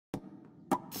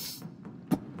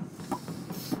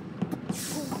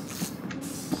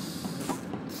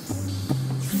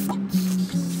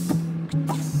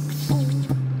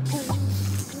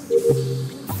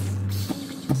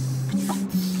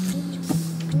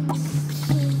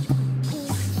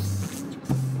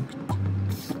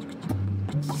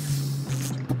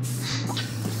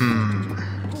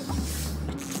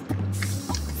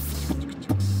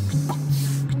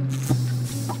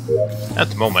At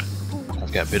the moment,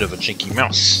 I've got a bit of a jinky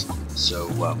mouse, so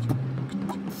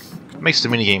it makes the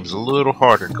minigames a little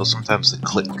harder because sometimes the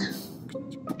click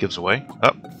gives away.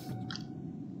 Oh.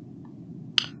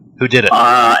 Who did it?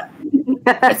 I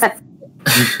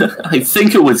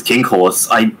think it was King Horse.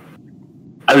 I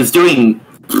was doing...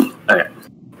 Okay.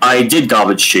 I did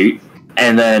garbage chute,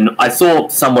 and then I saw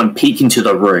someone peek into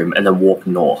the room and then walk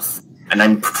north. And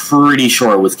I'm pretty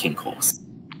sure it was King Horse.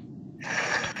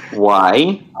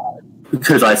 Why?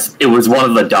 Because it was one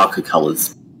of the darker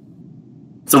colors.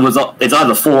 So it's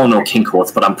either Fallen or King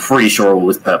Horse, but I'm pretty sure it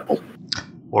was purple.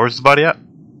 Where's the body at?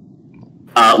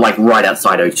 Like right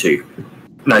outside O2.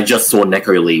 And I just saw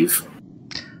Neko leave.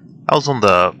 I was on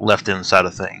the left-hand side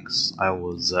of things. I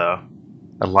was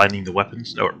aligning the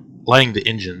weapons, or aligning the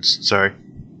engines, sorry.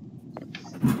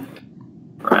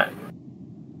 Right.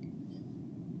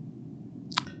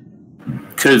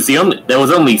 Because there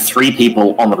was only 3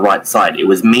 people on the right side. It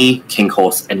was me, King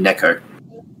Horse, and Neko.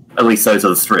 At least those are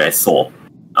the 3 I saw.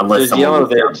 Unless there's yellow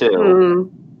there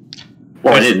too.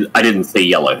 Well, I didn't see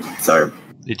yellow, so...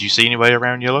 Did you see anybody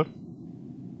around yellow?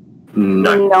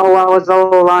 No. No, I was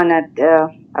all alone at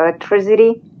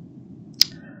electricity.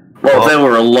 Well, if they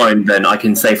were alone, then I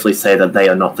can safely say that they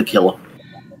are not the killer.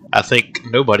 I think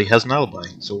nobody has an alibi,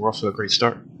 so we're off to a great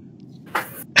start.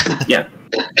 Yeah.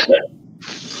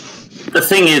 The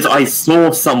thing is, I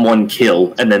saw someone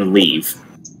kill and then leave.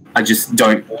 I just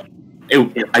don't...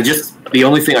 The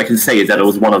only thing I can say is that it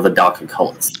was one of the darker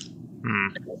colors.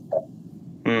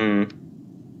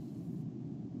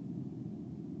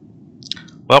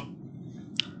 Well,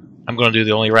 I'm going to do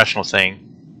the only rational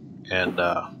thing and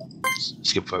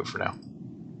skip vote for now.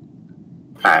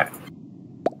 Alright.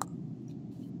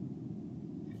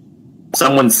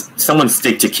 Someone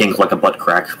stick to Kink like a butt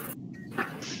crack.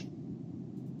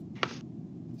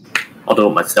 I'll do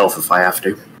it myself if I have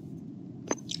to.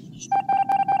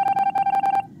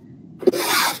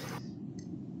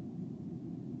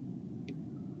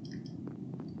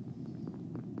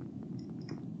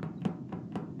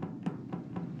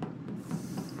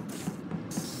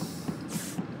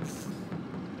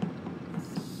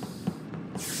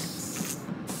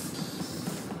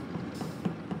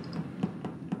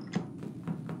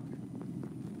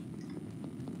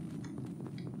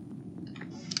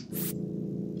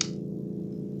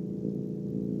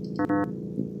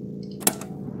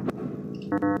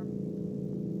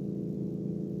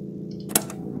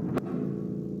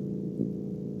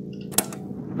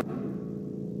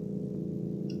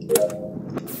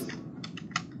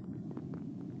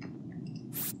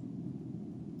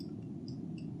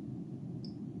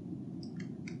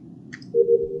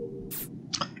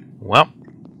 Well,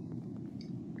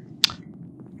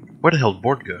 where the hell did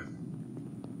Board go?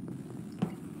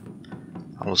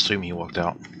 I'll assume he walked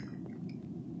out.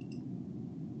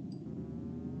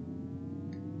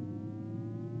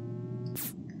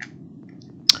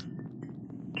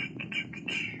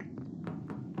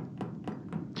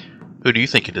 Who do you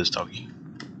think it is, Doggy?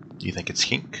 Do you think it's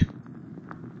Kink?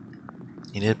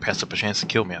 He did pass up a chance to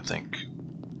kill me, I think.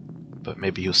 But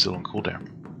maybe he was still on cooldown.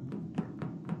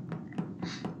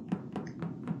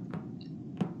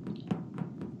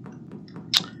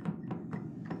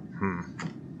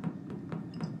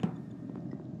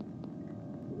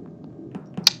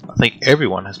 I think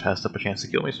everyone has passed up a chance to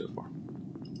kill me so far.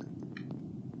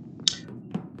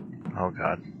 Oh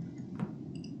god.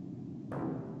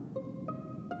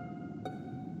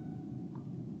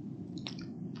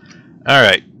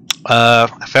 Alright.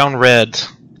 I found Red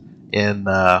in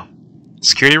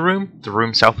security room, the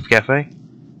room south of cafe.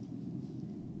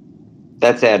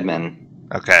 That's admin.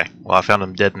 Okay, well I found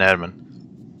him dead in admin.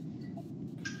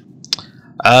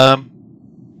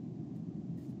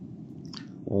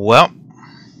 Well,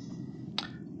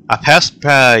 I passed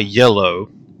by Yellow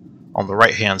on the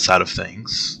right-hand side of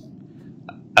things.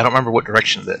 I don't remember what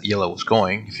direction that Yellow was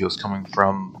going, if he was coming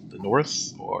from the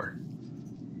north or...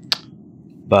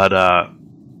 But, I've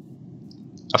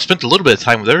spent a little bit of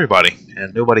time with everybody,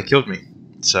 and nobody killed me,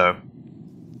 so...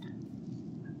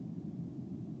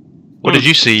 What did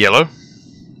you see, Yellow?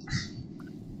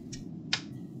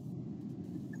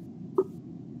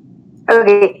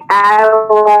 Okay, I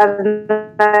was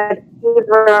not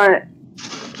even...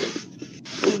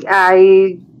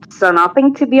 I saw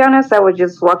nothing, to be honest. I was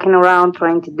just walking around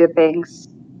trying to do things.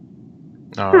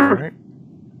 Alright.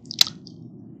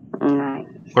 Nice.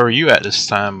 Where were you at this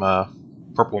time,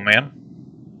 Purple Man?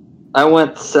 I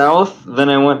went south, then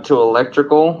I went to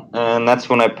electrical, and that's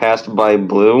when I passed by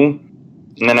blue.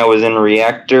 And then I was in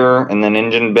reactor, and then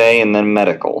engine bay, and then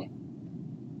medical.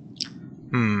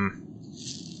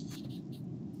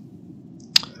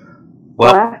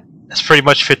 Well, What? It's pretty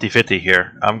much 50-50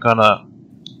 here. I'm gonna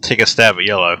take a stab at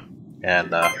yellow,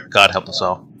 and God help us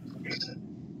all.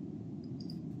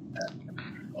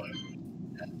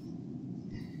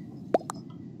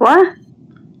 What?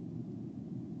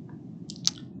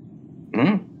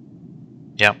 Hmm?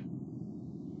 Yeah.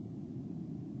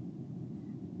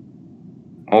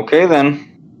 Okay then.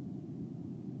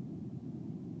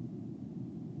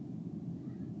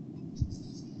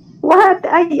 What?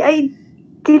 I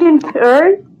didn't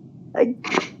hear. I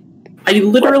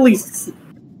literally.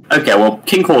 Okay, well,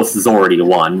 King Horse has already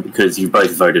won because you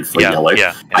both voted for yellow.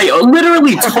 Yeah. I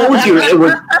literally told you it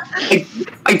was.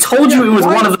 I told you it was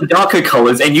one of the darker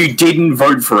colors, and you didn't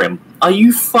vote for him. Are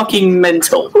you fucking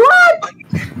mental? What?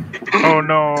 Oh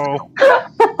no!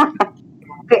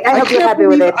 Okay, I hope you're happy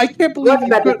with it. I can't believe What you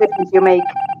about put... decisions you make?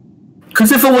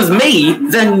 Because if it was me,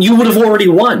 then you would have already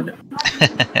won.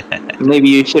 Maybe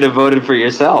you should have voted for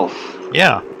yourself.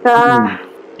 Yeah. Yeah.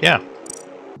 Yeah.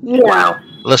 Wow.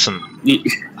 Listen,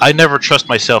 I never trust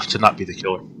myself to not be the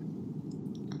killer.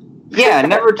 Yeah,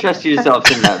 never trust yourself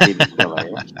to not be the killer.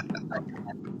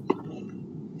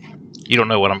 You don't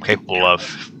know what I'm capable of.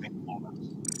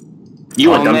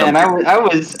 You Oh man, I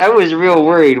was real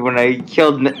worried when I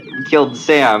killed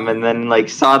Sam and then like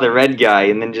saw the red guy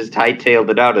and then just hightailed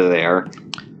it out of there,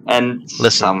 and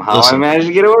somehow I managed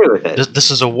to get away with it. This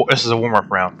is a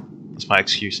warm-up round. That's my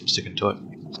excuse. I'm sticking to it.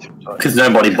 Because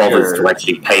nobody bothers to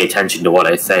actually pay attention to what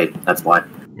I say. That's why.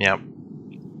 Yeah.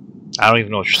 I don't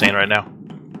even know what you're saying right now.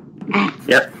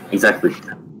 Yep, exactly.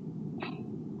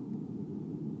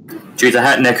 Choose a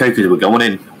hat and echo because we're going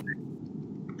in.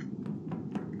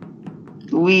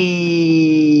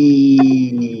 Wee.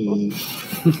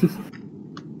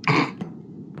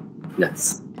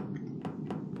 Yes.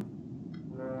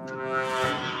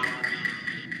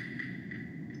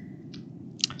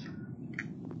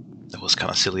 That was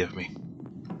kind of silly of me.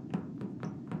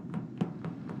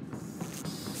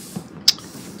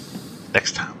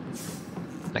 Next time.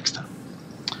 Next time.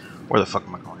 Where the fuck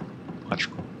am I going?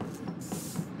 Electrical.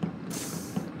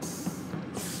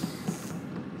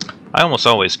 I almost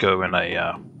always go in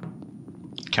a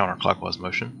counterclockwise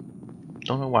motion.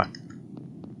 Don't know why.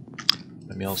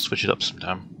 Maybe I'll switch it up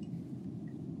sometime.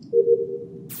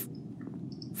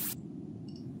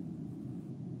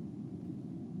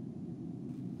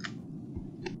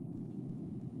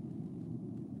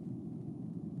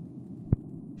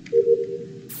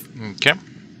 Okay.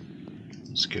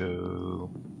 Let's go.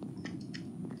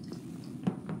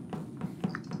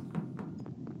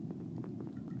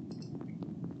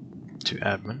 To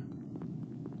admin.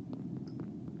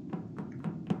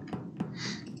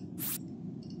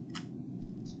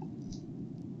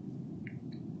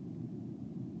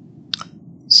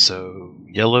 So,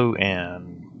 yellow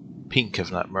and pink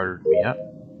have not murdered me yet.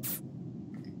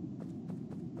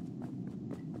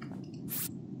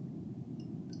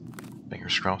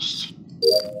 Fingers crossed.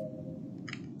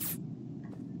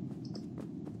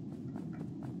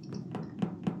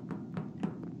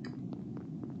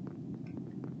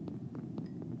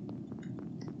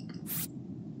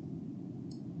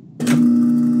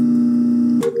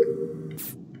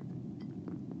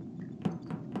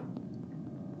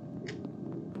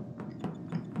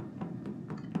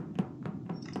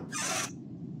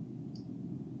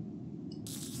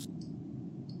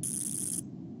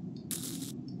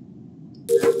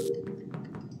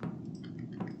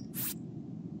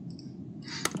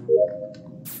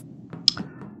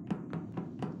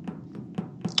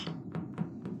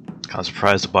 Kind of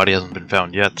surprised the body hasn't been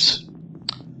found yet,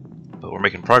 but we're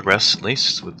making progress, at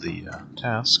least, with the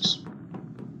tasks.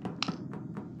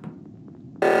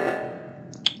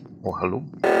 Oh, hello.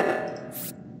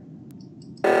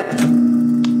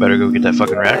 Better go get that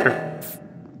fucking reactor.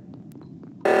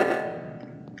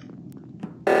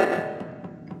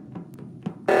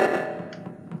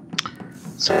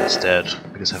 Someone's dead,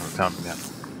 because I haven't found him yet.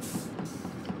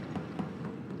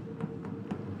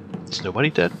 Is nobody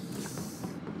dead?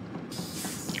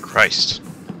 Christ.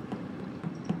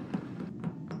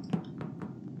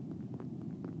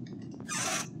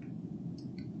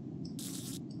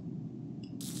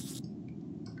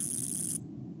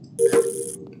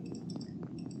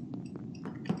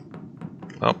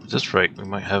 Oh, at this rate, we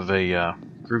might have a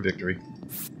crew victory.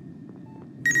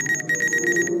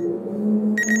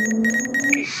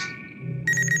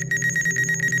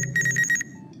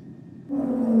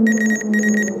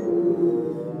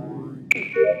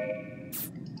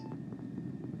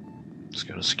 Let's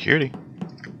go to security.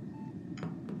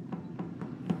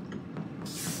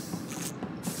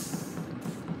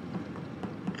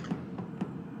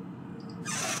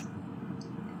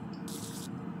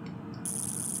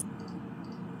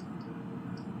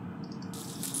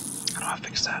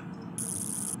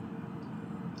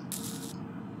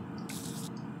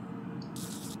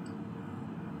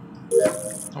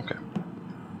 Okay.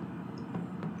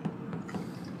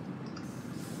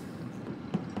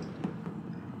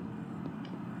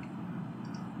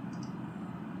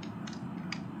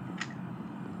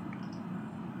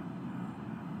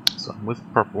 So I'm with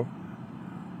purple.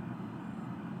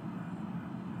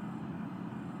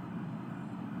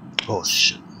 Oh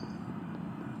shit.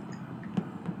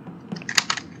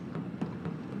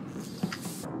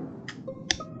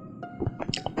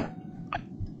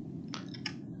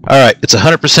 Alright, it's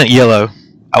 100% yellow.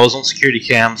 I was on security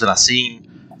cams and I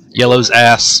seen yellow's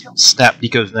ass snap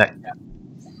Nico's neck.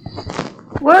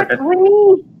 What?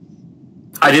 Really?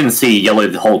 I didn't see yellow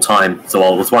the whole time, so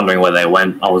I was wondering where they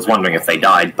went. I was wondering if they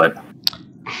died, but...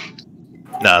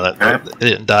 No, they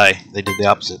didn't die. They did the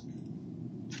opposite.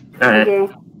 Okay.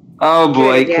 Oh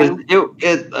boy, Yeah.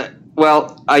 because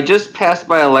well, I just passed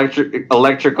by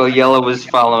electrical. Yellow was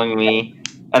following me,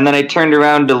 and then I turned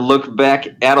around to look back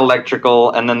at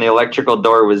electrical, and then the electrical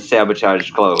door was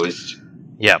sabotaged closed.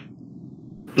 Yep.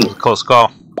 It was a close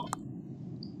call.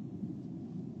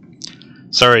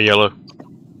 Sorry, Yellow.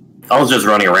 I was just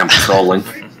running around patrolling.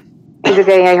 It's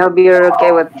okay. I hope you're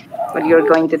okay with what you're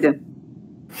going to do.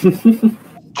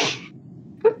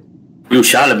 You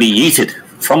shall be yeeted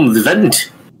from the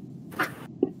vent.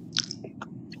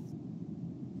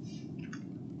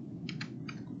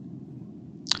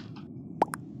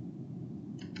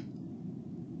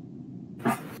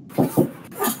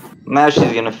 Now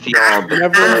she's gonna feel all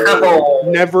bad.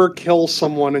 Never kill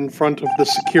someone in front of the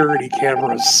security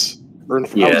cameras or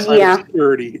outside Yeah. of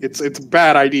security. It's a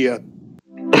bad idea.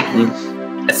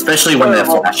 Especially when they're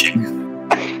flashing.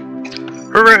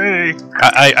 Hooray!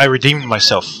 I redeemed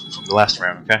myself from the last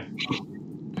round, okay?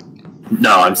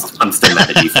 No, I'm still mad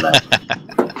at you for that.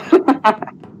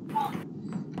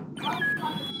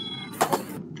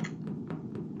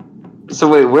 So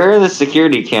wait, where are the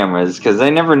security cameras? Because I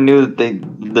never knew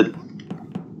that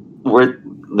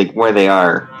where they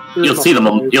are. You'll see them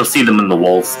in the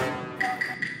walls.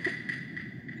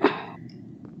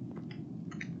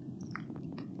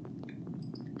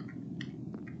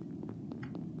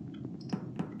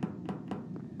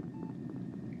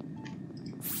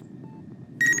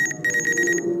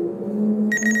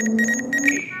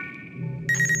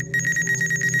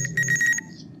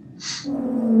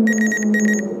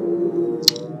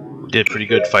 Did pretty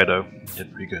good, Fido.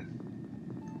 Did pretty good.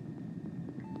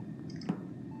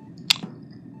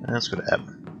 Let's go to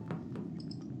admin.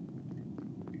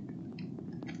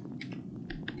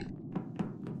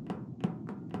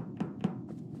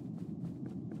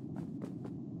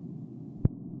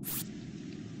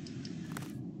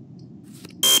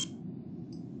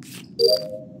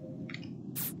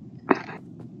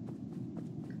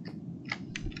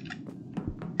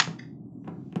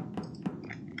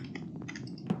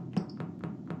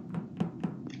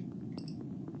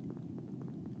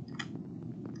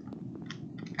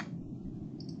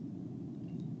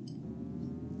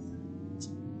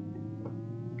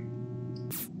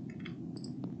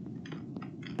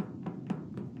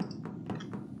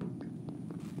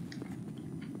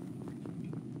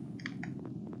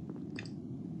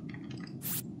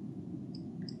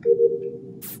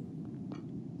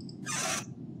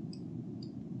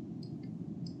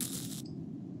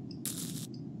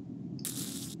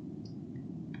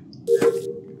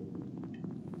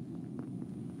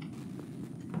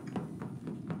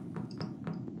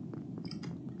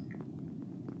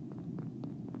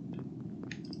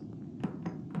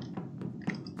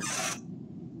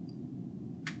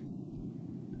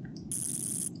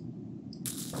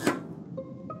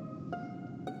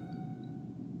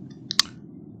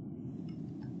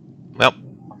 Well,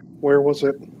 Where was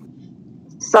it?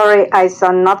 Sorry, I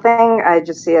saw nothing. I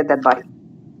just see a dead body.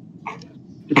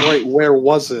 Right, where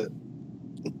was it?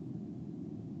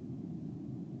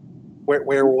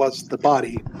 Where was the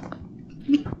body?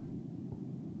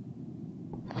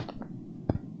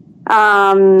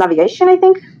 Navigation, I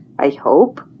think. I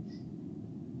hope.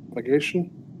 Navigation?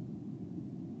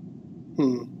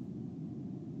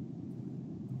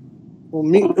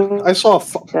 Well, I saw.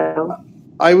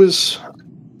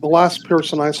 The last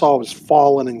person I saw was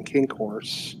Fallen and Kink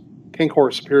Horse. Kink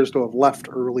Horse appears to have left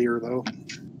earlier, though.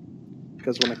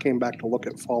 Because when I came back to look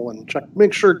at Fallen,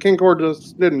 make sure Kink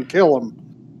Horse didn't kill him.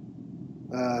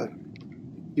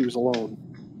 He was alone.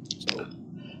 So.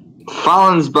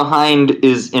 Fallen's behind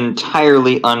is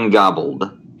entirely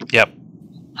ungobbled. Yep.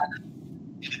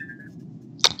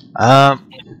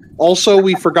 Also,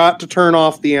 we forgot to turn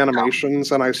off the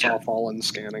animations, and I saw Fallen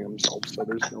scanning himself, so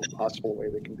there's no possible way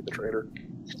they can be the traitor.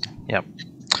 Yep.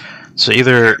 So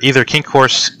either Kink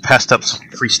Horse passed up some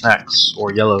free snacks,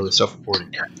 or Yellow is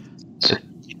self-reporting.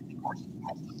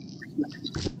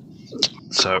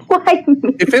 So Why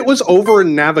me? If it was over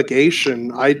in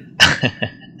navigation,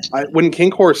 when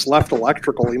King Horse left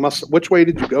electrical, he must. Which way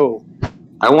did you go?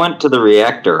 I went to the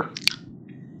reactor.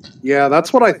 Yeah,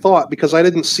 that's what I thought because I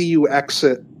didn't see you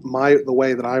exit the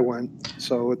way that I went.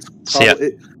 So it's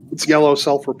it's yellow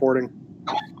self-reporting.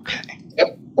 okay.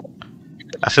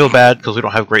 I feel bad because we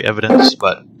don't have great evidence,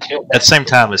 but at the same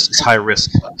time, it's high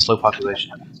risk, slow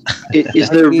population. Is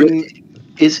there?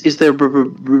 Is there?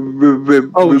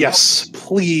 Oh yes,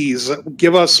 please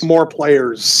give us more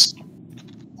players.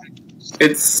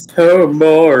 It's so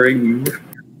boring.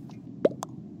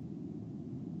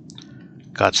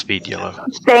 Godspeed, Yellow.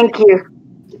 Thank you.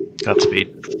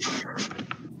 Godspeed.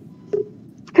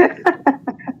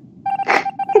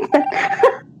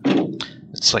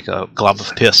 It's like a glob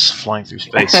of piss flying through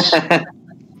space.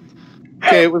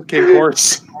 Okay, with King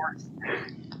Horse.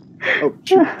 Oh,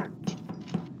 shoot.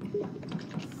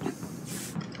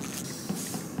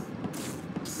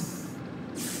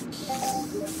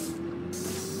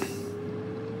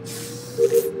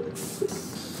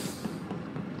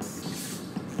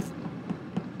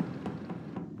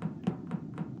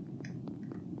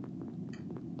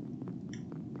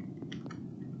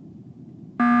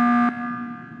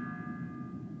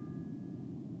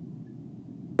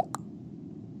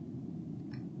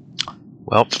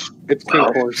 Well, It's King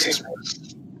Horse.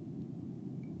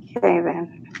 Okay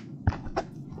then.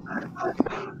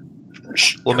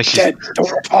 what makes you Dead.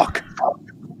 Don't talk.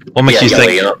 what makes you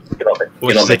think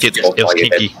What it was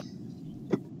kinky?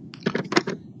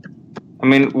 I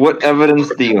mean, what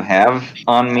evidence do you have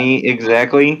on me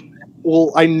exactly?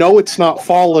 Well, I know it's not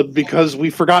Fallen because we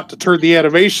forgot to turn the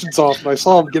animations off, and I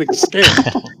saw him getting scared.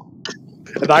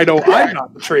 And I know I'm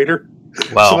not the traitor.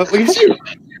 So Well, that leaves you.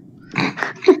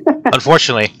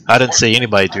 unfortunately, I didn't see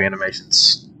anybody do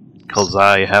animations because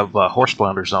I have horse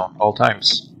blinders on all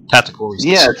times. Tactical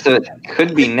reasons. Yeah, so it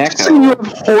could be So you Neko.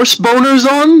 have horse boners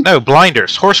on? No,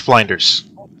 blinders. Horse blinders.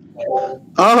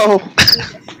 Oh,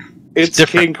 It's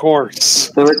different. King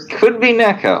Horse. So it could be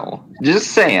Neko.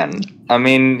 Just saying. I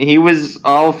mean, he was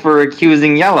all for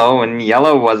accusing Yellow, and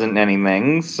Yellow wasn't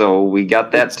anything, so we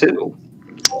got that too.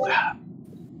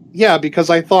 Yeah, because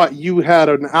I thought you had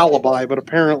an alibi, but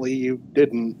apparently you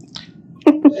didn't.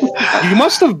 You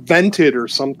must have vented or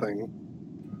something.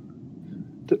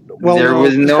 Well, There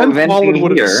was no Ken venting Fallen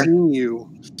would have here. seen you.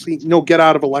 No, get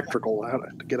out of electrical.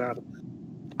 Get out of.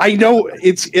 I know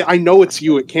it's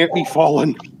you. It can't be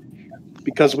Fallen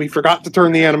because we forgot to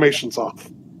turn the animations off.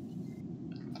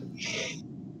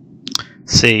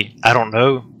 See, I don't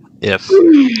know if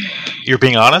you're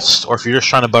being honest or if you're just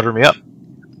trying to butter me up.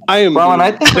 I am Well, and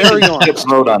I think we very should skip honest.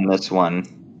 vote on this one.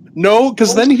 No,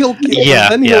 because then he'll Yeah,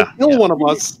 kill one of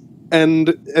us, and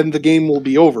the game will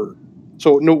be over.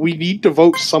 So no, we need to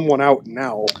vote someone out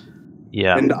now.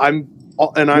 Yeah. And I'm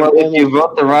Well, if you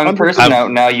vote the wrong person I've-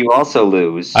 out now, you also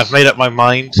lose. I've made up my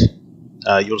mind.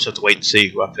 You'll just have to wait and see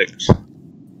who I picked.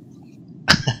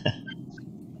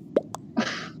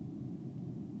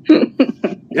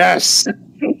 yes.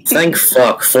 Thank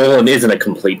fuck, Fallen isn't a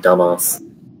complete dumbass.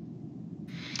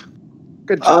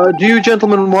 Good job. do you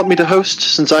gentlemen want me to host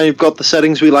since I've got the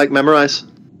settings we like memorize?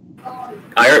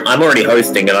 I'm already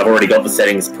hosting and I've already got the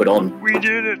settings put on. We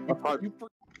did it!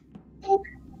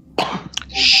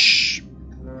 Shh.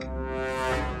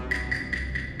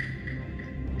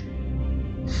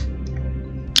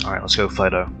 Alright, let's go,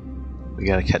 Fido. We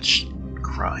gotta catch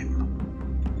crime.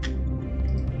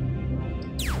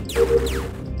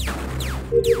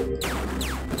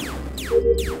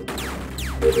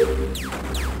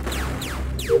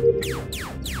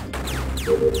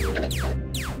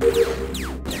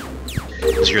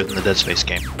 Easier than the Dead Space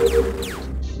game.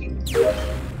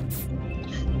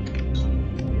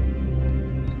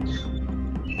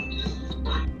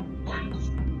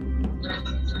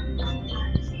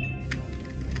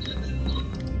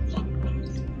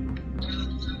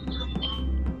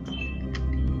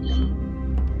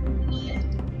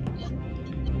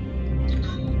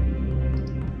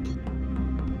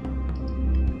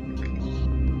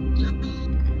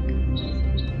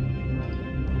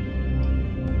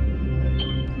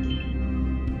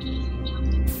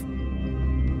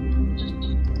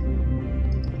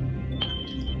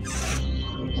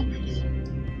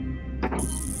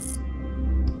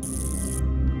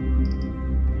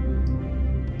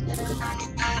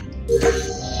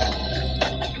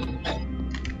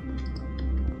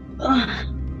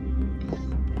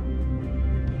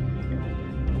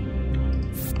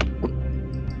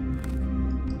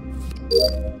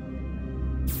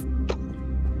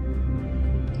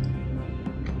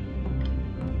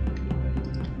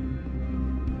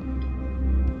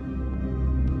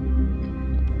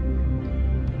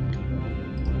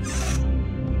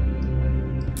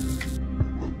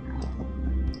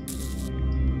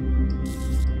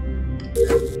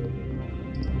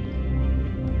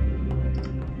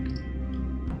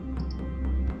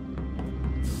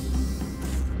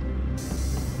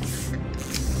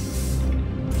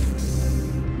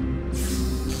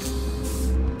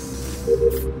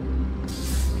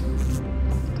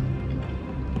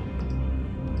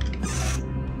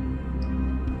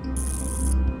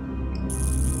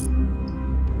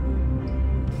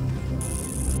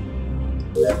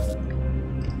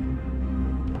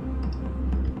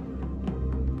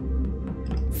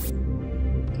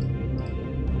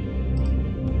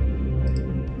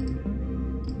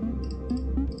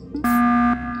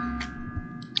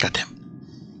 Goddamn.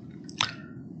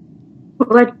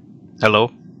 What?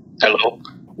 Hello? Hello.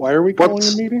 Why are we calling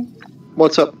What's- a meeting?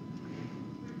 What's up?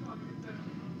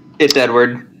 It's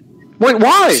Edward. Wait,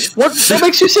 why? What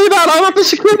makes you say that? I'm up the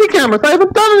security cameras. I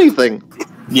haven't done anything.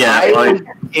 Yeah, I was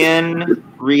in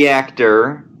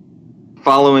reactor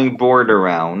following board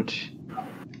around,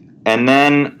 and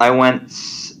then I went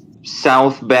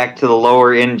south back to the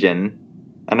lower engine,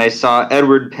 and I saw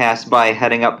Edward pass by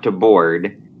heading up to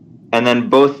board, and then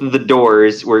both of the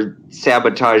doors were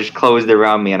sabotaged closed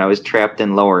around me, and I was trapped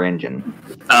in lower engine.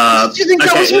 Do you think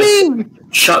that was me?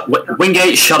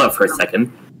 Wingate, shut up for a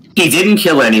second. He didn't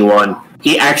kill anyone.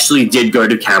 He actually did go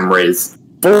to cameras.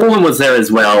 Fallen was there as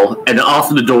well, and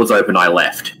after the doors opened, I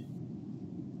left.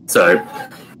 So,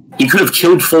 he could have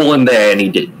killed Fallen there, and he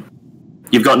didn't.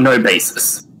 You've got no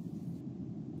basis.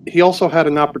 He also had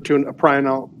a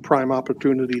prime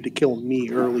opportunity to kill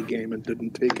me early game and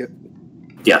didn't take it.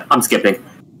 Yeah, I'm skipping.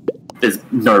 There's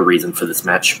no reason for this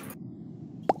match.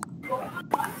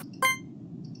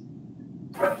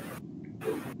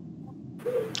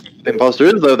 The imposter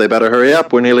is, though. They better hurry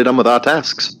up. We're nearly done with our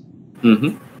tasks.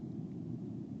 Mm-hmm.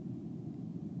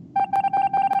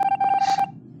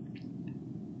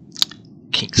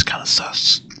 King's kind of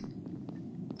sus.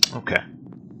 Okay.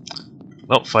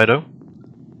 Well, Fido,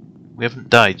 we haven't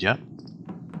died yet.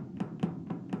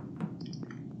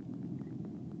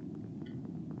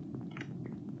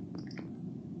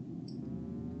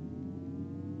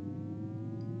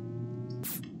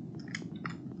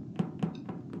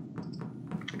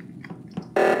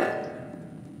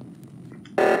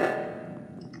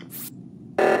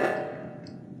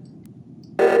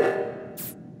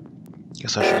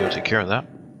 Guess I should go take care of that.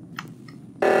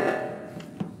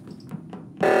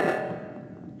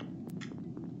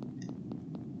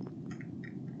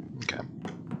 Okay.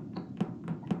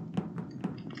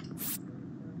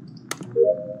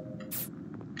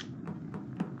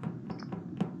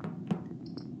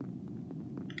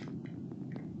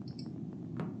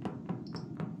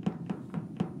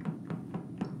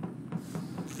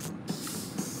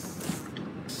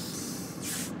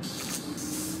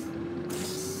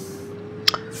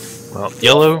 Well,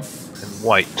 yellow and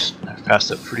white have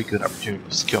passed up pretty good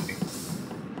opportunities to kill me.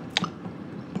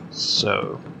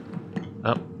 So,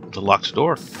 oh, the locked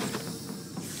door. What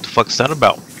the fuck's that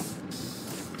about?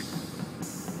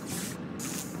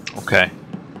 Okay.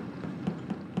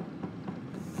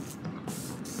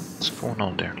 What's going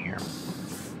on down here?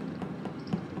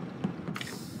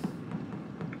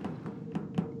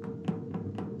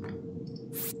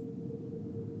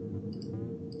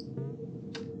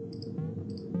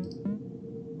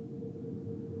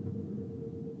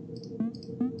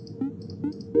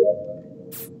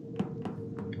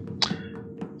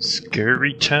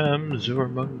 Scary times are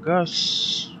among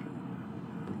us.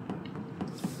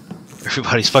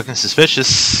 Everybody's fucking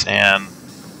suspicious, and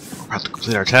we're about to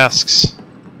complete our tasks.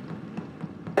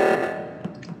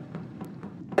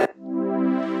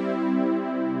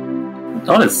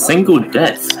 Not a single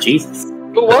death, Jesus.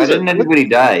 Who Why was it? didn't anybody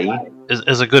die?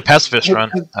 Is a good pacifist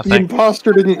run, I The think.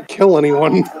 imposter didn't kill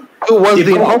anyone. Who was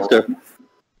the imposter?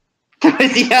 It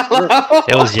was yellow.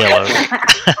 It was yellow.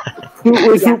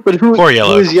 Who Poor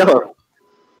yellow. Who is yellow?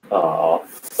 Oh,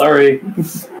 sorry.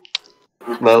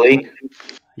 Lily,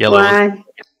 Yellow. Why?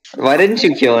 why didn't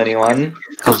you kill anyone?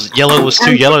 Because yellow was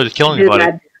too yellow to kill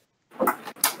anybody.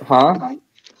 Huh?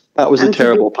 That was a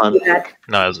terrible pun.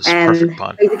 No, it was a And perfect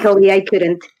pun. basically, I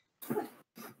couldn't.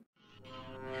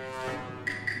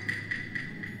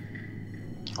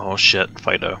 Oh shit,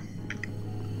 Fido.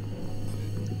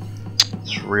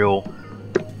 It's real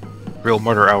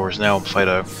murder hours now,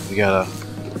 Fido. We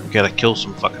gotta kill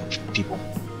some fucking people.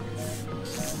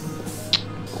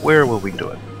 Where will we do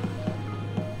it?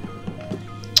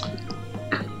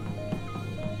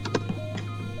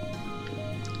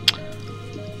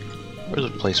 Where's a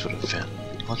place with a vent?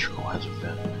 Electrical has a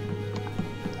vent.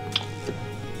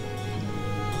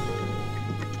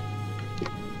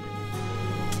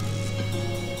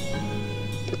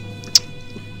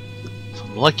 If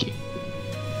I'm lucky.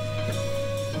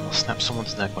 I'll snap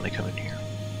someone's neck when they come in here.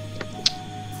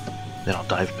 Then I'll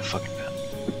dive in the fucking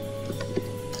pit.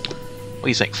 What do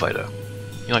you think, Fido?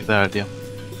 You like that idea?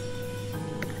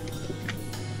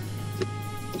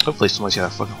 Hopefully somebody's got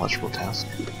a fucking electrical task.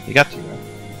 You got to, right?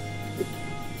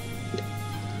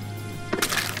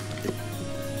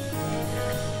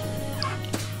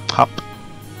 Hop.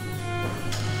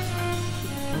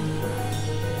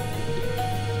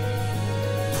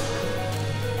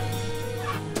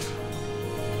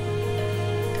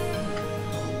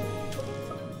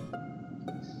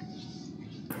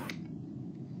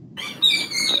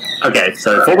 Okay,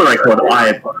 so for the record,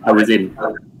 I was in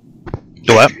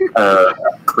What?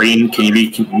 green. Can you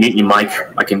mute your mic?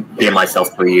 I can hear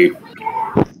myself through you.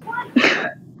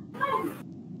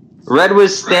 Red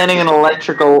was standing in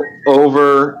electrical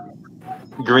over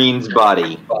Green's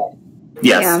body.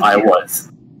 Yes, Yeah. I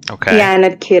was. Okay. Yeah,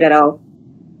 not cute at all.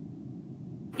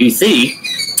 You see,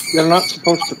 You're not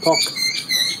supposed to talk.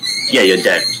 yeah, you're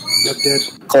dead. You're dead.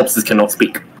 Corpses cannot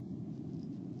speak.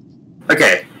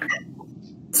 Okay.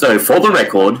 So, for the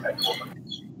record,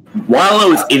 while I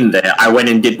was in there, I went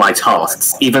and did my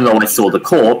tasks, even though I saw the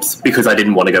corpse, because I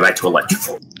didn't want to go back to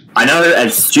electrical. I know,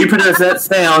 as stupid as that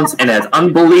sounds, and as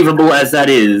unbelievable as that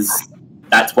is,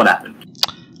 that's what happened.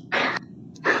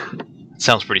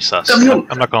 Sounds pretty sus. I'm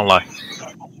I'm not gonna lie.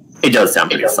 It does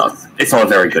sound pretty sus. It's not a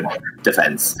very good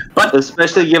defense. But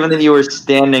Especially given that you were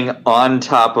standing on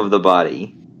top of the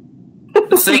body.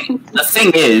 the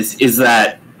thing is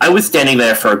that I was standing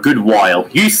there for a good while.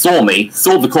 You saw me,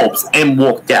 saw the corpse, and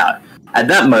walked out. At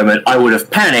that moment, I would have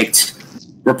panicked,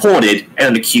 reported,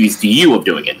 and accused you of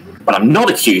doing it. But I'm not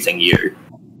accusing you.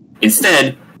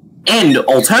 Instead, and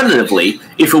alternatively,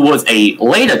 if it was a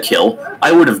later kill,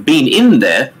 I would have been in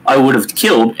there, I would have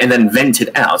killed, and then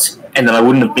vented out, and then I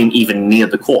wouldn't have been even near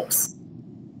the corpse.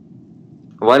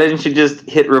 Why didn't you just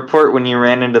hit report when you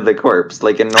ran into the corpse,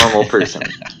 like a normal person?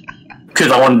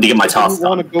 Because I wanted to get my task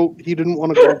He didn't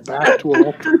want to go back to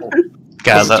electrical.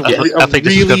 Guys, I think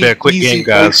this is gonna be a quick game,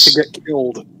 guys. To get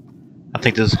killed. I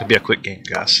think this is gonna be a quick game,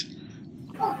 guys.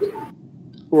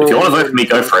 If you want to vote for me,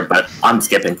 go for it, but I'm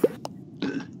skipping.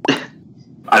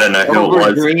 I don't know who Over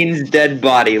it was. Green's dead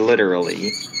body,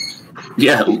 literally.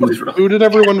 Yeah, literally. Who did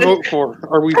everyone vote for?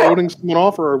 Are we voting someone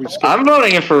off or are we skipping? I'm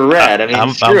voting for Red. I mean, I'm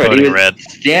screw it. voting He was Red.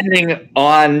 standing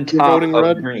on top voting of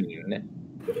Red? Green.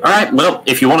 Alright, well,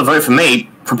 if you want to vote for me,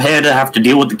 prepare to have to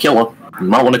deal with the killer. You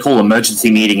might want to call an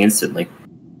emergency meeting instantly.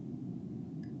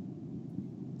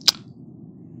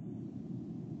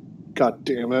 God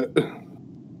damn it.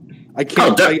 I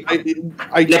Oh,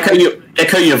 can't.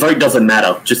 Echo, your vote doesn't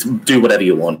matter. Just do whatever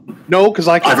you want. No, because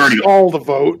I I've can already- stall the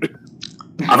vote.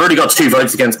 I've already got 2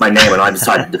 votes against my name, and I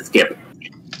decided to skip.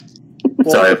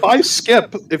 Well, So- if I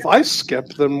skip,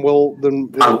 then it'll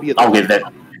be. I'll get that.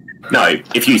 No,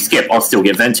 if you skip, I'll still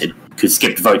get vented, because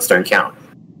skipped votes don't count.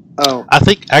 Oh, I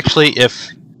think actually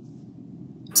if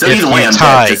So if either way, I'm you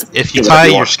tie dead. Just if you do whatever tie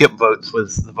your want. skip votes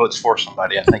with the votes for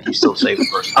somebody, I think you still save the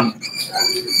person.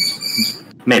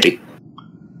 Maybe.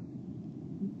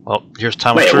 Well, here's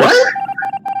time Wait, of truth. what?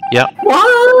 Yep.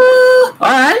 What?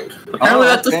 Alright. Apparently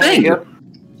that's a okay, thing. yep.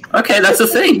 Okay, that's a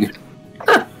thing.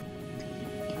 Huh.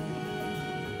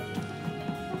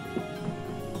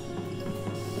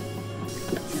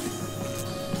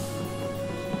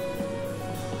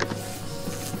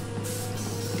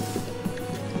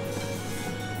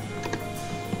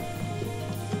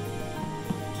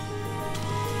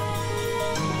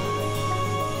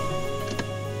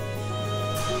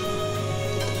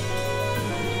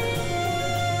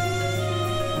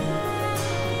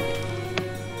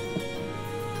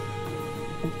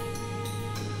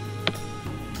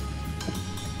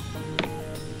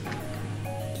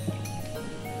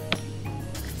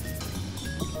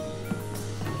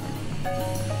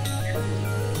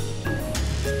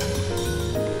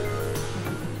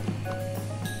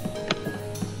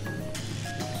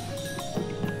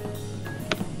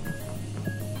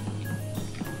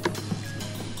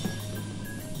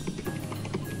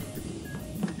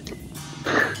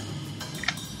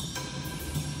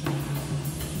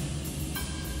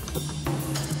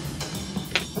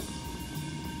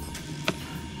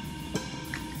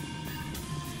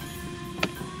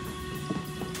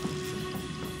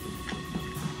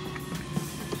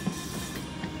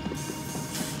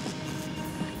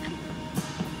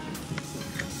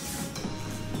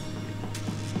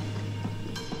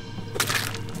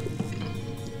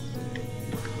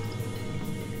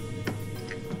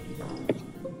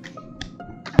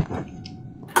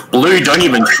 Blue, don't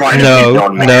even try to hit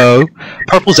on me. No.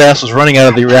 Purple's ass was running out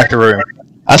of the reactor room.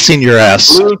 I seen your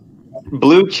ass.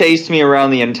 Blue chased me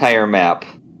around the entire map.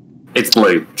 It's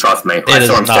blue. Trust me. I is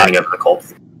saw him not. standing over the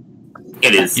corpse.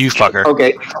 It is. You fucker.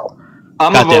 Okay.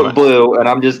 I'm God gonna damn vote it. blue, and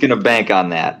I'm just gonna bank on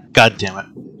that. God damn it.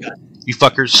 You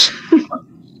fuckers.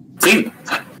 See,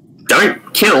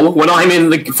 don't kill when I'm in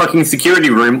the fucking security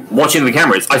room watching the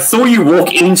cameras. I saw you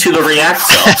walk into the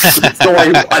reactor, so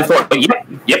I thought, Pink's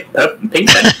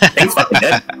fucking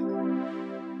dead.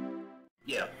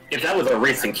 Yeah, if that was a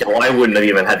recent kill, I wouldn't have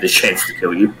even had the chance to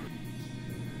kill you.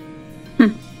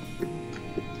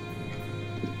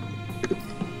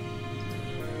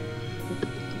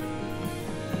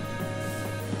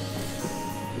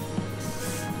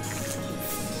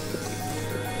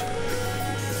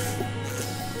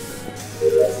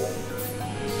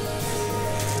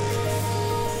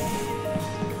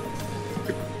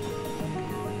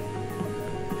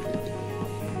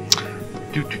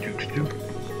 Do.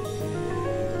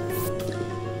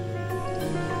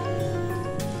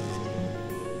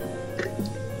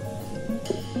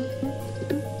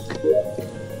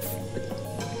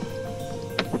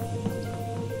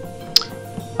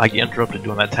 I get interrupted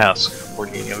doing that task or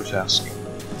any other task.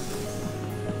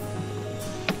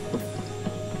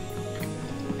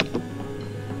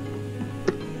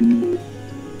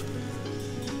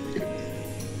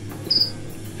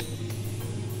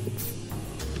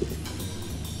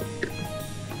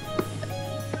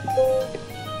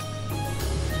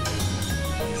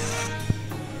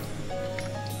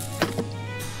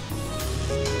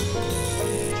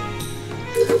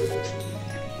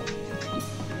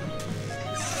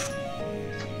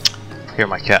 Hear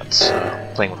my cats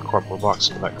playing with a cardboard box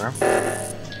in the background.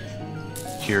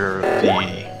 Hear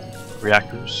the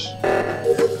reactors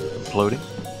imploding.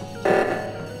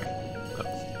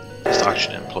 Just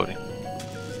oxygen imploding.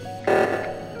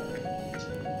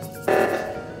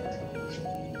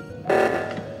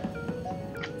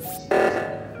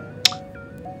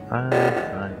 God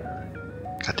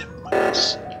damn it, my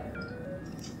mouse.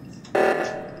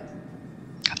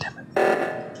 God damn it.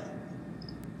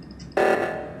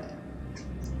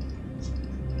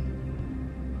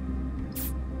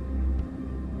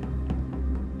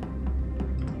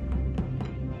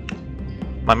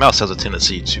 My mouse has a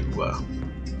tendency to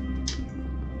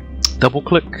double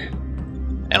click,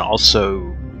 and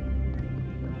also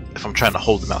if I'm trying to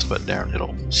hold the mouse button down,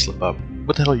 it'll slip up.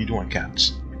 What the hell are you doing,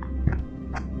 cats?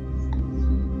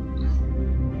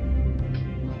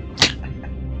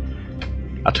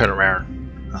 I turn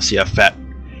around, I see a fat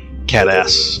cat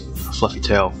ass, a fluffy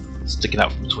tail sticking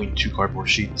out from between two cardboard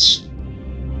sheets.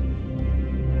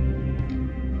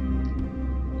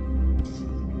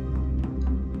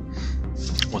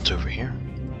 What's over here?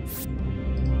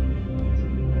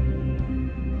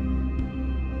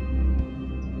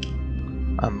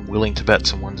 I'm willing to bet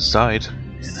someone's died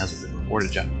and hasn't been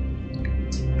reported yet.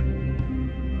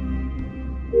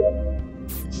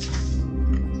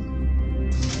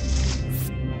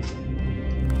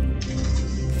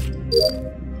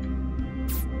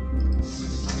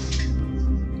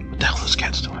 What the hell are those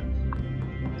cats doing?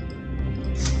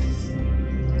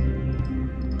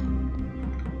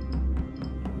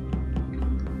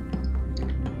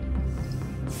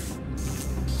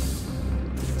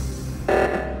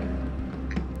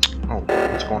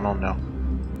 What's going on now?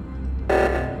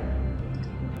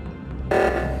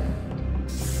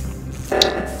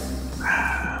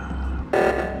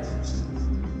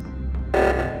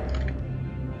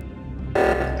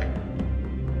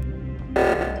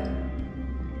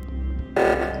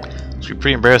 This would be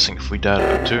pretty embarrassing if we died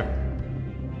at O2.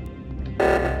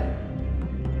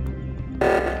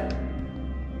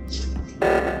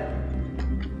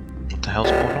 What the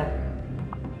hell's going on?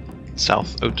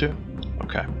 South O2?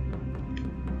 Okay.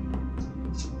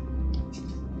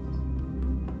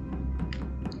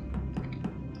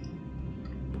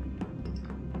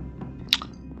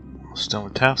 Done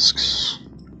with tasks.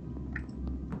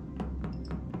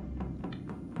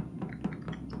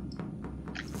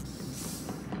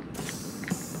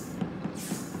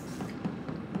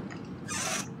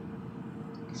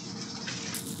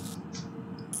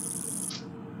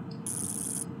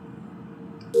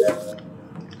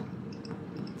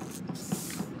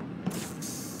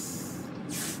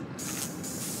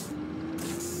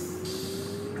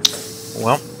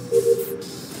 Well.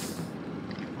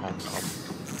 Oh no.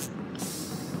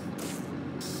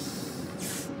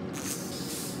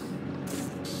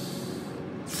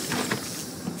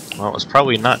 Well, it was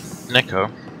probably not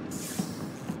Neko.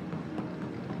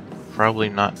 Probably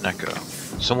not Neko.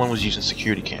 Someone was using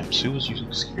security cams. Who was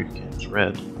using security cams?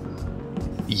 Red.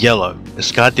 Yellow.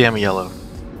 It's goddamn yellow.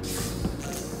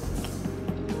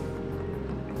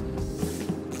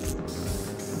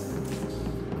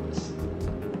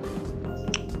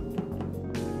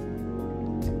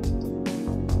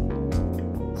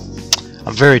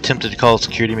 I'm very tempted to call a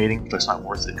security meeting, but it's not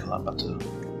worth it because I'm about to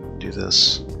do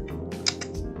this.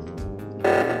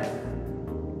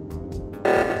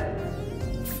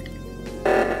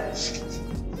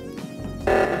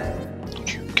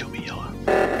 Don't you kill me, Yellow.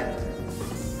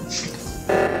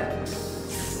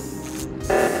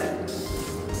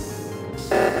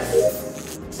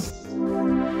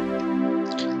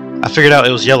 I figured out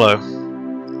it was Yellow.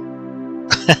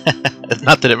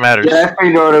 Not that it matters. Yeah, I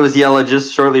figured out it was Yellow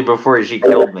just shortly before she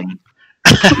killed me.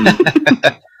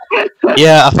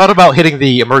 Yeah, I thought about hitting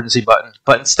the emergency button,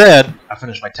 but instead, I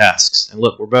finished my tasks. And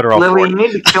look, we're better off for Lily, it. you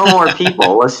need to kill more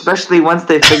people, especially once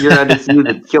they figure out it's you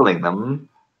that's killing them.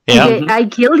 Yeah, Okay, I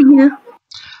killed you.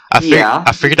 I Yeah,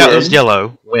 figured you out it was did.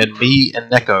 Yellow when me and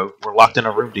Neko were locked in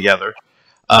a room together.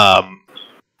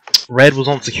 Red was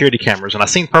on security cameras, and I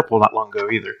seen Purple not long ago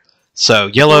either. So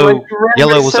Yellow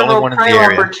was the only one in the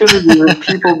area. Opportunity with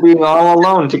people being all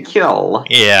alone to kill.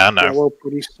 Yeah, I know. Yellow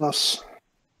pretty sus.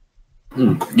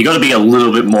 You got to be a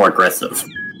little bit more aggressive.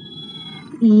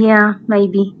 Yeah,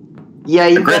 maybe. Yeah,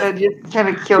 you gotta just kind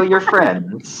of kill your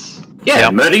friends. Yeah,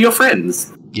 Yep. murder your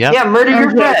friends. Yeah, Yeah, murder your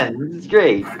Okay. friends. It's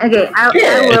great. Okay, I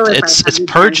will. if I it's have this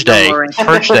purge time, day. don't worry.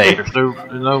 Purge day. There's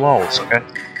no laws. Okay.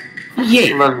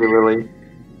 Yeah. Love you, Lily.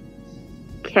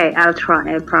 Okay, I'll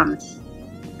try. I promise.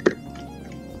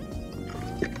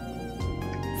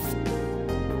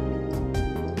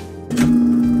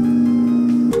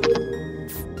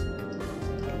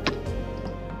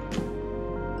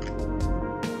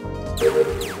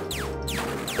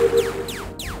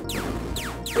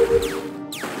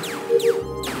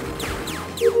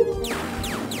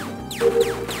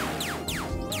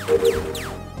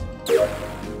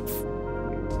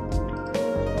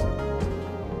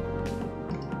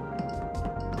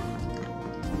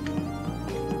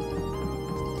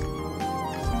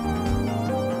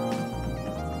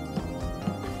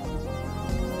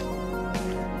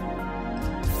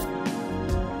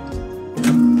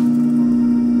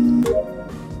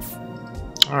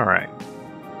 All right.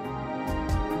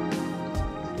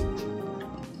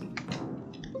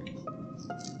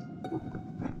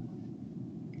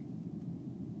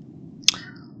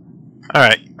 All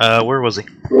right. Where was he?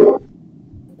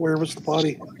 Where was the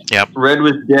body? Red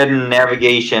was dead in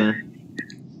navigation.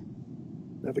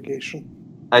 Navigation.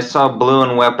 I saw blue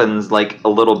in weapons like a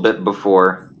little bit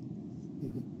before.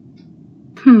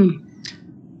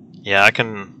 Yeah, I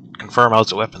can confirm I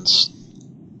was at weapons.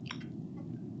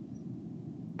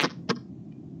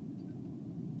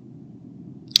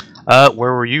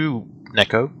 Where were you,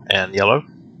 Neko and Yellow?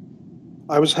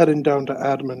 I was heading down to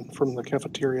admin from the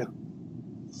cafeteria.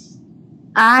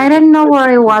 I didn't know where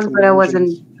I was, but I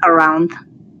wasn't around.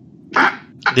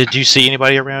 Did you see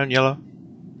anybody around, Yellow?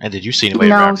 And did you see anybody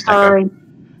No, around, Neko? sorry.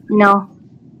 No.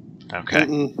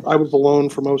 Okay. I was alone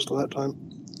for most of that time.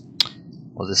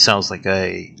 Well, this sounds like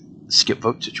a skip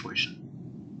vote situation.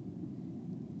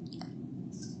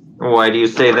 Why do you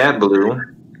say that, Blue?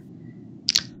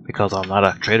 Because I'm not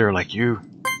a traitor like you.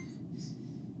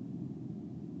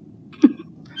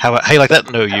 How you like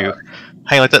that? No, you.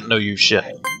 How you like that? No, you shit.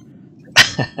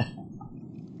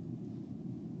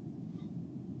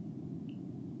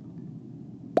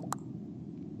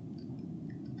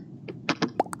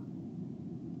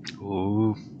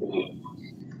 Ooh.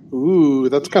 Ooh,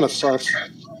 that's kind of sus.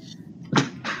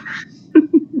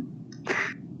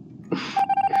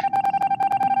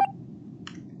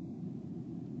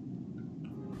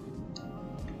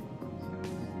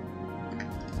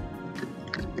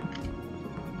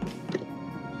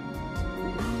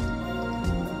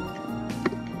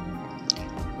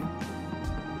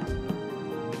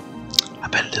 I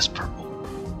bet it is purple.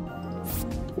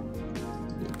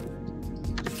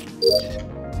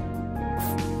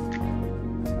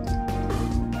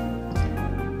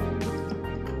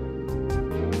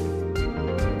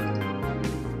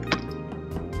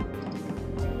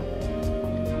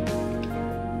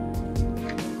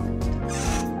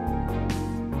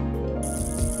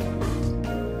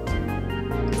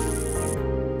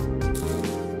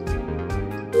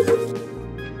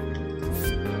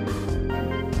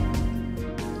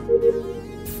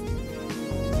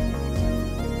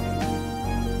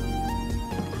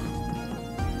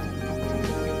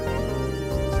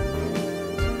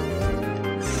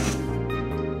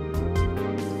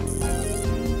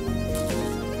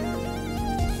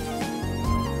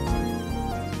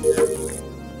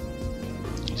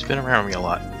 He's been around me a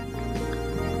lot.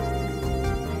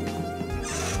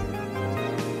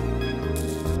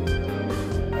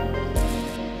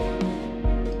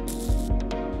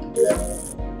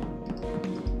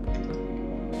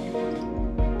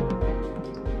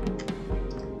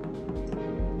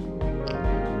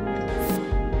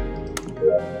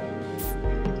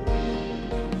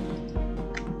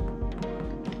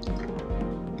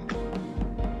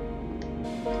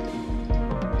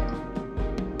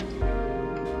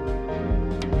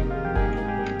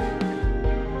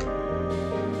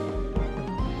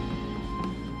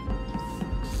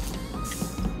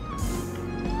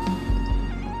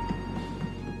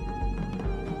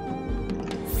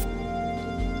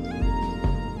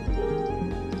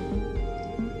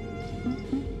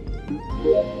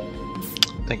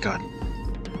 Thank God.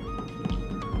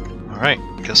 Alright,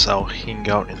 guess I'll hang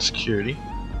out in security.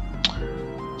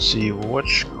 See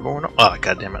what's going on. Ah,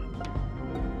 God damn it.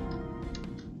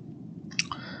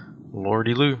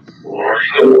 Lordy Lou.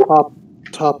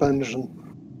 Top engine.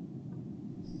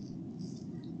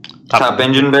 Top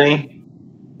engine bay?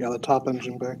 Yeah, the top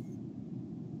engine bay.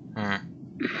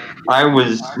 I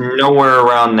was nowhere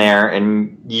around there,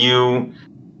 and you...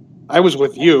 I was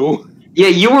with you. Yeah,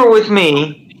 you were with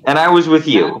me, and I was with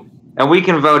you. And we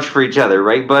can vouch for each other,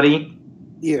 right, buddy?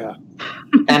 Yeah.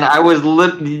 And I was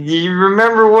you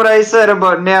remember what I said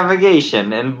about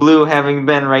navigation and Blue having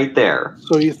been right there?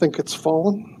 So you think it's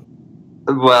fallen?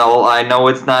 Well, I know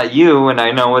it's not you, and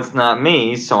I know it's not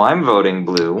me, so I'm voting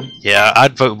Blue. Yeah,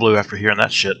 I'd vote Blue after hearing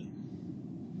that shit.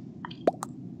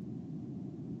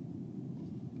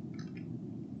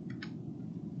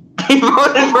 He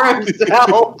voted for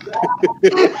himself.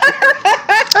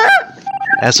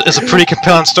 It's a pretty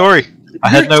compelling story. I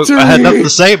had nothing to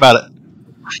say about it.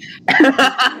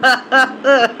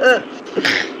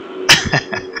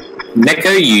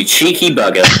 Neko, you cheeky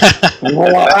bugger.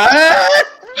 What?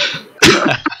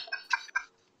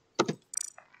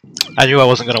 I knew I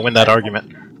wasn't going to win that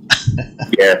argument.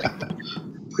 Yeah.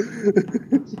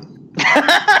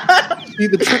 See,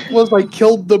 the trick was I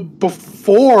killed them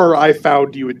before I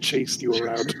found you and chased you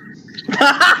around.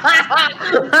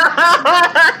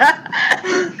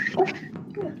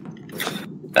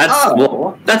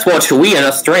 That's what we in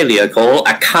Australia call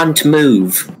a can't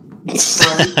move.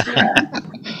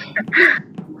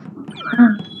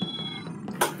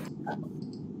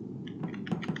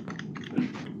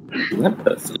 That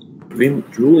person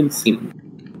drew and seemed.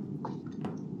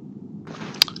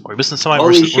 We're missing somebody.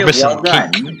 Holy We're shit, missing well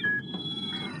done. Kink.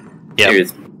 Yeah.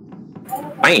 Cheers.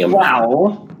 Bam.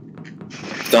 Wow.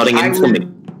 Starting in for me.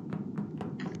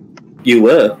 You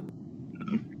were.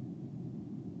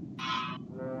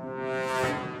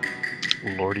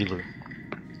 Lordy Lou.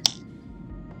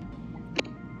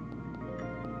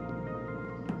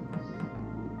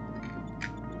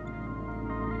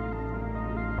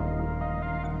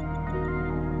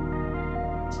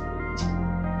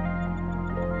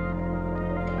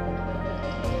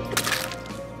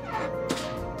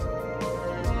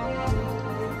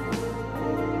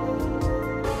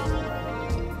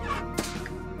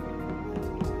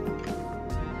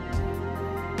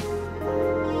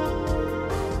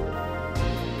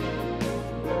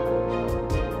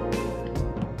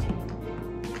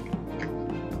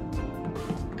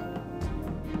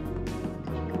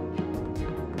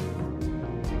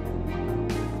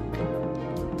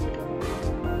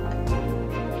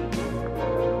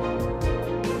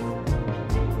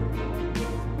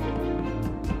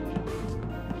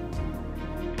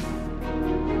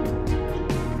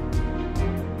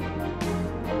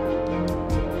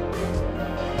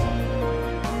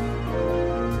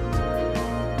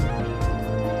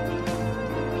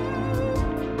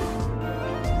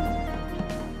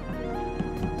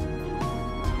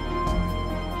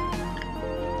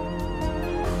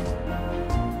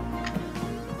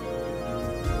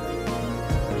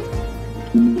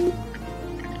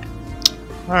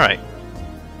 Alright.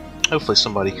 Hopefully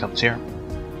somebody comes here.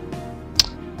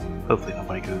 Hopefully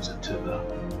nobody goes into the...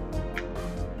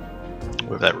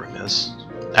 whatever that room is.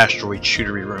 Asteroid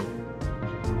shootery room.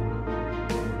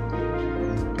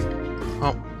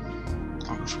 Oh.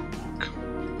 I'll go for a walk.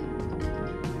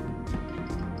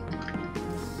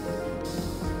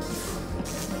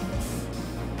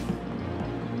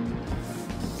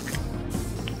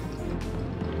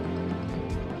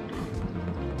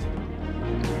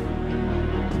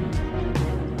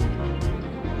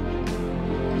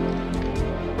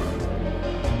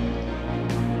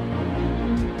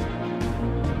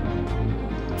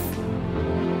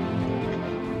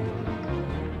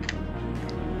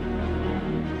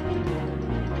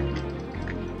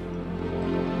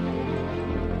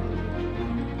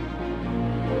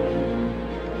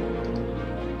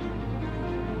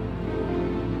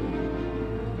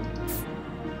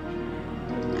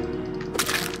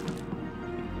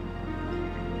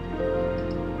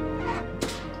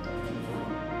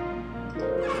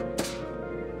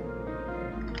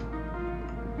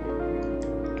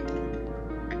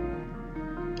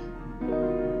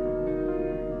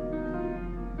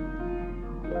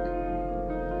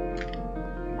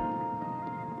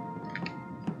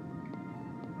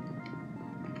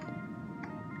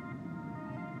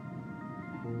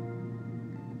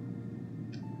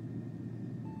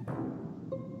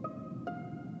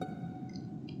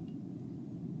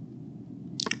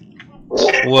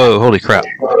 Whoa, holy crap.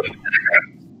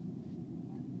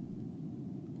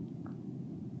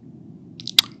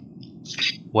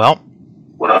 Well,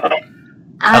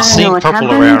 I've seen what purple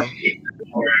happened. around.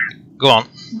 Go on.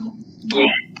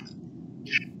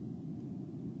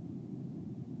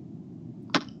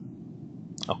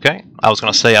 Okay, I was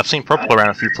going to say I've seen purple around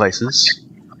a few places.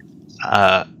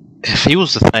 If he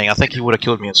was the thing, I think he would have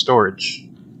killed me in storage,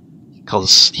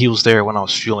 because he was there when I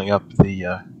was fueling up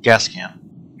the gas can.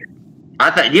 I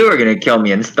thought you were gonna kill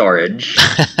me in storage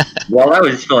while I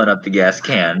was filling up the gas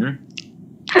can.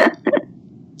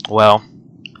 Well,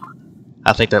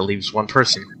 I think that leaves one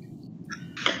person.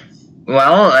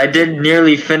 Well, I did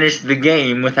nearly finish the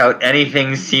game without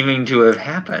anything seeming to have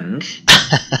happened.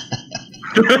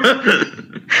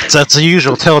 So that's the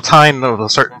usual telltale of a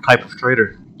certain type of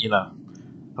trader, you know,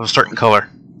 of a certain color.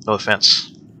 No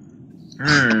offense.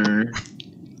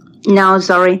 No,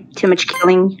 sorry. Too much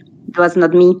killing. It was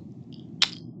not me.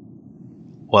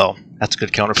 Well, that's a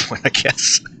good counterpoint, I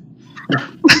guess.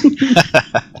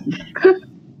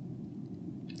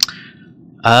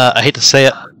 I hate to say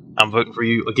it, I'm voting for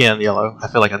you again, Yellow. I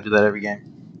feel like I do that every game.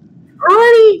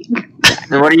 Really?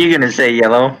 What are you gonna say,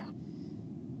 Yellow?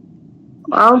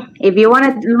 Well, if you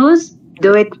want to lose,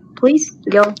 do it. Please,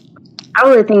 go. I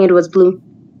really think it was blue.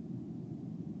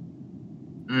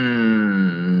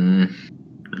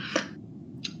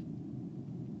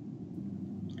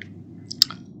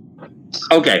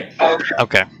 Okay.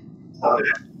 Okay. Who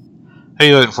are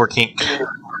you voting for, Kink?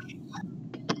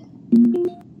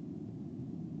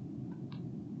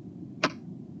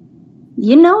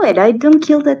 You know it. I don't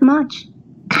kill that much.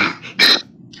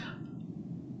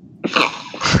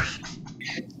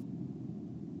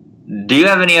 Do you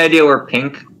have any idea where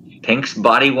Pink's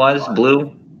body was?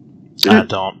 Blue? I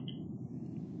don't.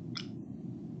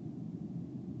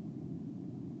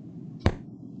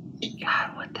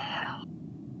 God, what the hell?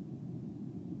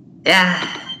 Yeah.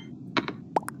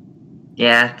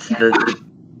 Yeah, it's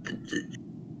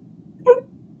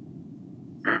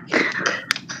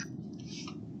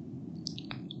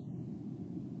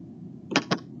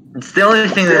it's the only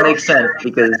thing that makes sense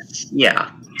because, yeah.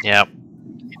 Yep.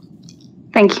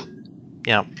 Thank you.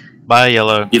 Yep. Bye,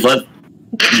 Yellow. You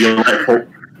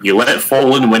let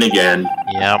Fallen win again.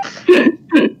 Yep.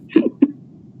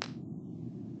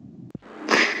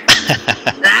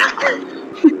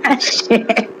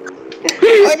 Shit.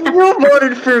 You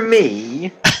voted for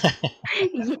me.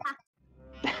 Yeah.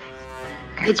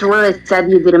 It's really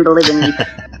sad you didn't believe in me.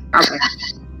 Okay.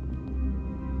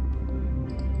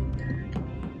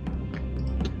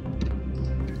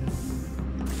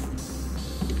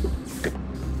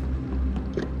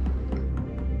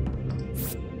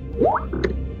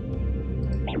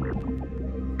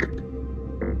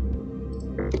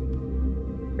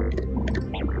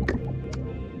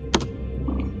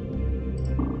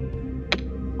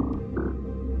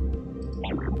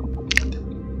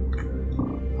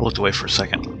 I looked away for a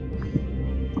second.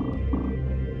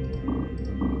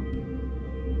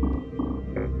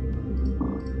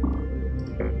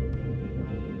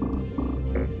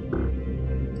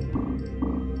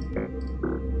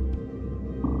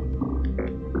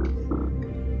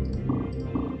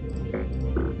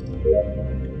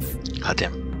 God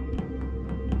damn.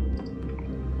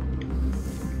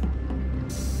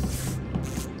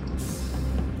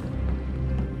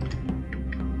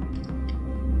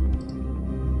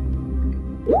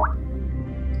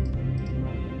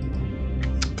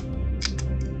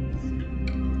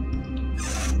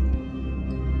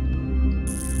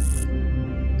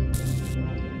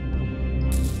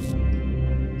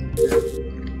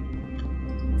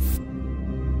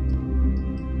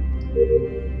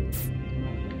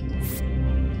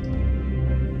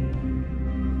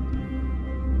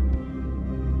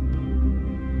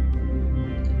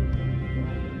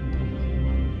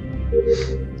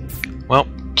 Well,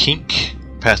 Kink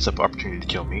passed up opportunity to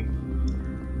kill me.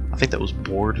 I think that was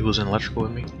Board who was in electrical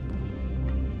with me.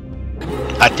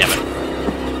 God damn it.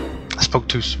 I spoke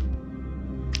too soon.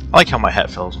 I like how my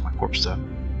hat fell on my corpse though.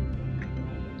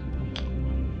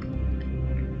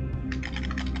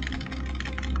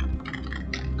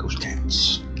 Ghost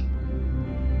dance.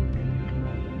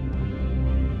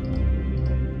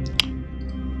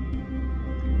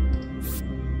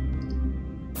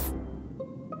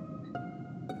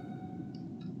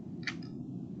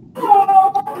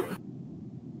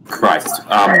 Christ.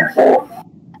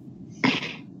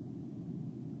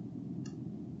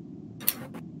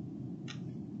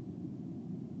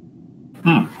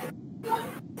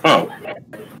 Oh.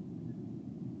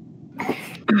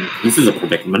 This is a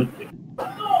predicament. So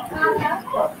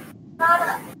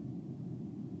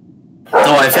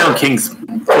I found Pink's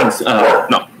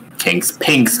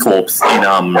corpse in,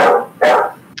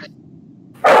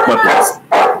 what place?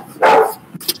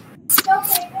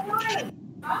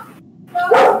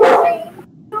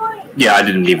 Yeah, I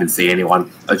didn't even see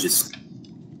anyone. I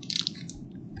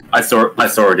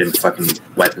saw it in fucking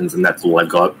weapons, and that's all I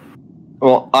got.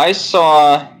 Well, I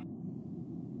saw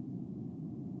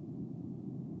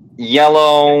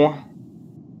yellow.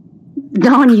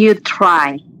 Don't you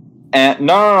try. And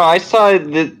no, I saw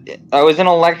that I was in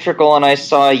electrical, and I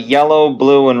saw yellow,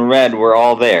 blue, and red were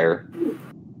all there.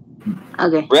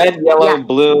 Okay. Red, yellow, Yeah.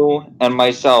 blue, and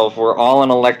myself were all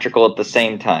in electrical at the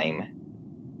same time.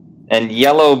 And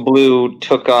yellow, blue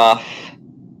took off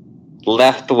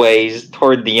leftways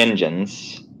toward the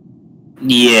engines.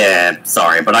 Yeah,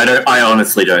 sorry, but I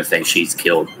honestly don't think she's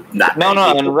killed that No, many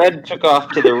and people. red took off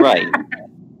to the right.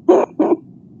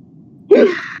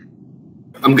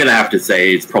 I'm gonna have to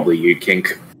say it's probably you,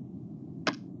 Kink.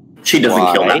 She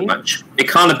doesn't kill that Why? much. It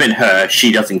can't have been her.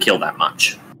 She doesn't kill that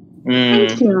much.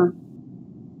 Thank you.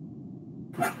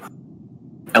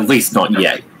 At least not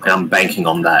yet. And I'm banking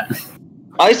on that.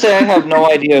 I say I have no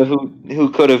idea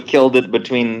who could have killed it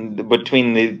between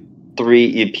the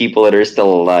three people that are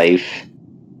still alive.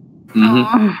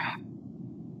 Mm-hmm.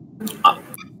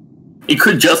 It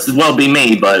could just as well be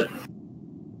me, but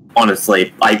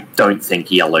honestly, I don't think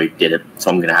Yellow did it,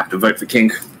 so I'm gonna have to vote for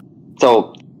Kink.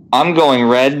 So I'm going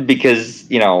red because,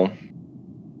 Fair.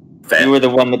 you were the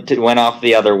one that went off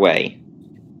the other way.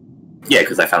 Yeah,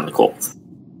 because I found the corpse.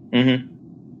 Mm-hmm.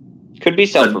 Could be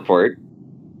self-report.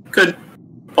 Could.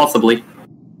 Possibly.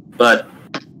 But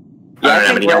Yeah, I I don't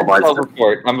have think any red alibis.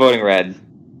 self-report. I'm voting red.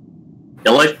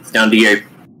 Yellow, it's down to you.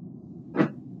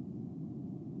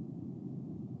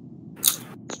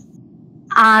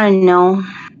 I don't know.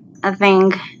 I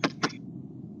think.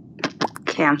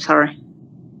 Okay, I'm sorry.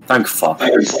 Thank fuck.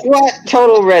 What?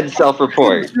 Total red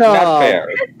self-report. Not job. fair.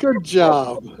 Good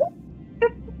job.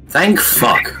 Thank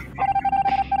fuck.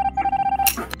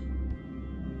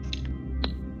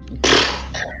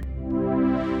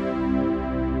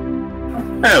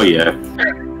 Hell yeah.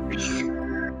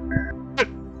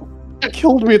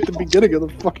 Killed me at the beginning of the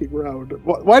fucking round.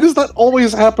 Why does that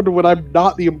always happen when I'm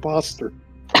not the imposter?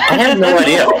 I have no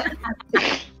idea.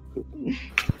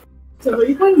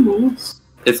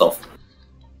 It's off.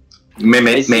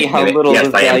 I see how little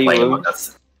yes, the I am value playing of- Among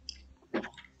Us.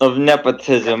 Of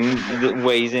nepotism that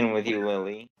weighs in with you,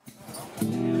 Lily.